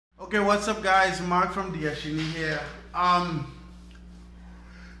Okay, what's up guys? Mark from Dasilva here.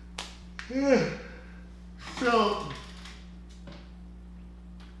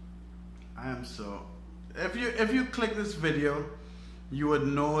 If you click this video, you would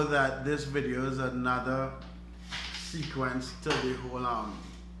know that this video is another sequence to the whole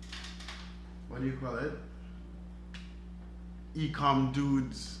what do you call it? eCom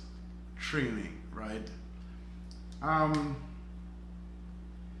dudes training, right?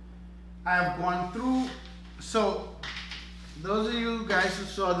 I've gone through, so those of you guys who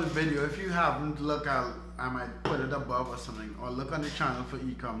saw the video, if you haven't, look, I might put it above or something, or look on the channel for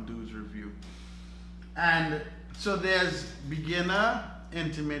eCom dudes review. And so there's beginner,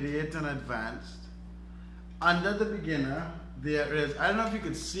 intermediate, and advanced. Under the beginner, there is, I don't know if you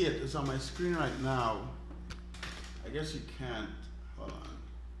can see it, it's on my screen right now. I guess you can't, hold on.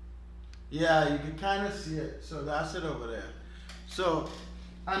 Yeah, you can kind of see it, so that's it over there. So,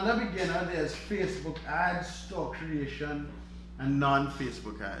 under beginner, there's Facebook ads, store creation, and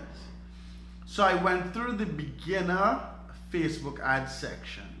non-Facebook ads. So I went through the beginner Facebook ads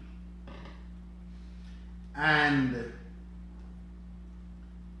section. And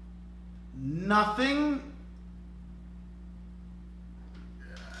nothing,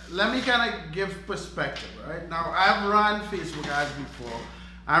 let me kind of give perspective, right? Now, I've run Facebook ads before.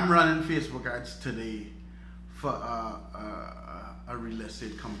 I'm running Facebook ads today for a real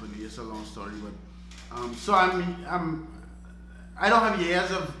estate company. It's a long story, but so I don't have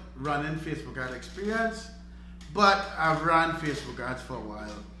years of running Facebook ad experience, but I've run Facebook ads for a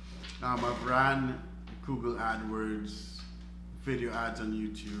while. I've ran Google AdWords, video ads on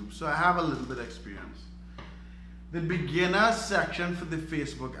YouTube, so I have a little bit of experience. The beginner section for the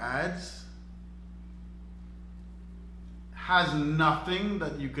Facebook ads has nothing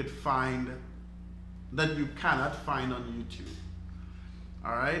that you could find, that you cannot find on YouTube.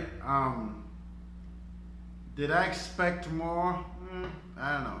 All right. Did I expect more?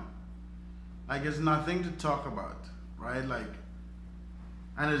 I don't know. Like, it's nothing to talk about, right? Like,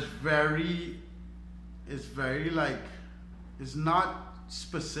 and it's very like, it's not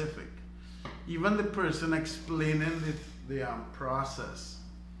specific. Even the person explaining the process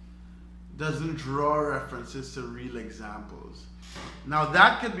doesn't draw references to real examples. Now,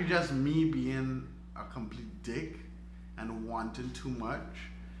 that could be just me being a complete dick and wanting too much,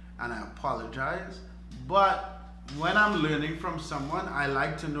 and I apologize, but when I'm learning from someone, I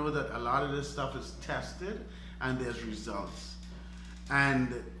like to know that a lot of this stuff is tested and there's results.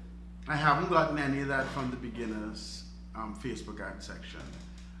 And I haven't gotten any of that from the beginners Facebook ad section.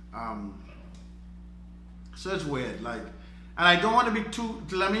 So it's weird, like, and I don't want to be too,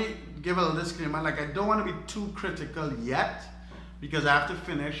 let me give a little disclaimer, like, I don't want to be too critical yet, because I have to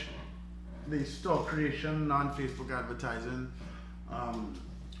finish the store creation, non-Facebook advertising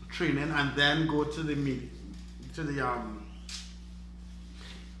training, and then go to the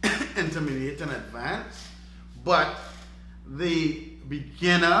intermediate and advanced. But the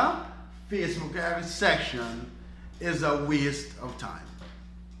beginner Facebook ad section is a waste of time,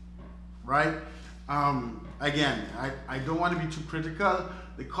 right? Again, I don't want to be too critical.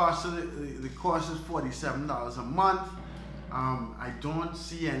 The cost of the course is $47 a month. I don't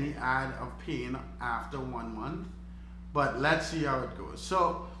see any ad of paying after 1 month, but let's see how it goes.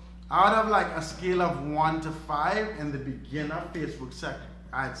 So out of like a scale of 1 to 5 in the beginner Facebook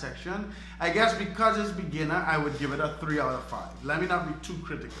ad section, I guess because it's beginner, I would give it a 3 out of 5. Let me not be too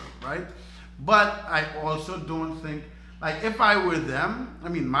critical, right? But I also don't think, like, if I were them, I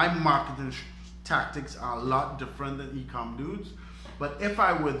mean, my marketing tactics are a lot different than eCom dudes, but if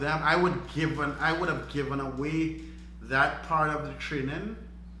I were them, I would have given away that part of the training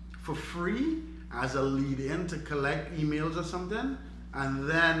for free as a lead-in to collect emails or something, and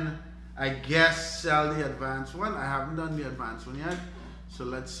then I guess sell the advanced one. I haven't done the advanced one yet, so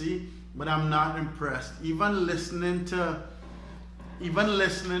let's see. But I'm not impressed. Even listening to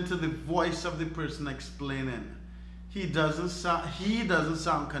the voice of the person explaining, he doesn't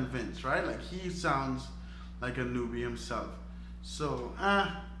sound convinced, right? Like, he sounds like a newbie himself. So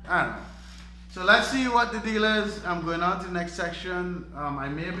I don't know. So let's see what the deal is. I'm going on to the next section. I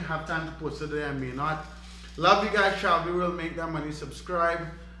may have time to post it today, I may not. Love you guys. Shelby will make that money. Subscribe.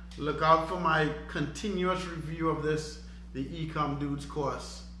 Look out for my continuous review of this, the eCom dudes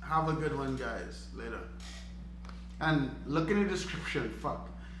course. Have a good one, guys. Later. And look in the description. Fuck.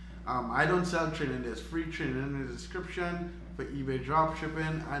 I don't sell training. There's free training in the description for eBay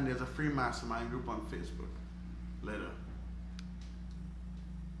dropshipping, and there's a free mastermind group on Facebook. Later.